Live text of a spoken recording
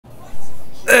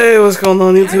Hey, what's going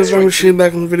on YouTube? I'm Machine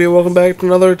back in the video. Welcome back to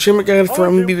another achievement guide for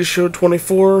MLB The Show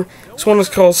 24. This one is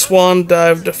called Swan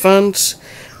Dive Defense.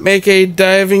 Make a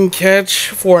diving catch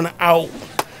for an out.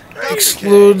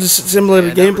 Excludes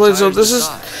simulated gameplay. So this is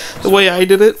the way I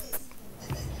did it.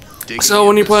 So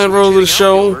when you play on Road to the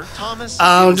Show,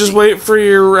 just wait for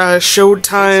your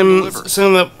Showtime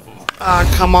thing that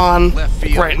come on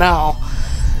right now.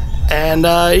 And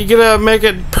you're going to make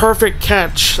a perfect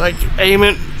catch. Like, aim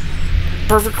it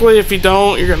perfectly. If you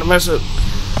don't, you're gonna miss it.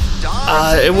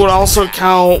 It would also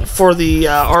count for the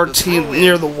RT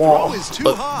near the wall,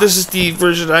 but this is the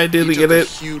version I did to get it.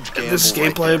 This is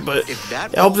gameplay, but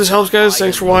I hope this helps, guys.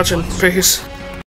 Thanks for watching. Peace.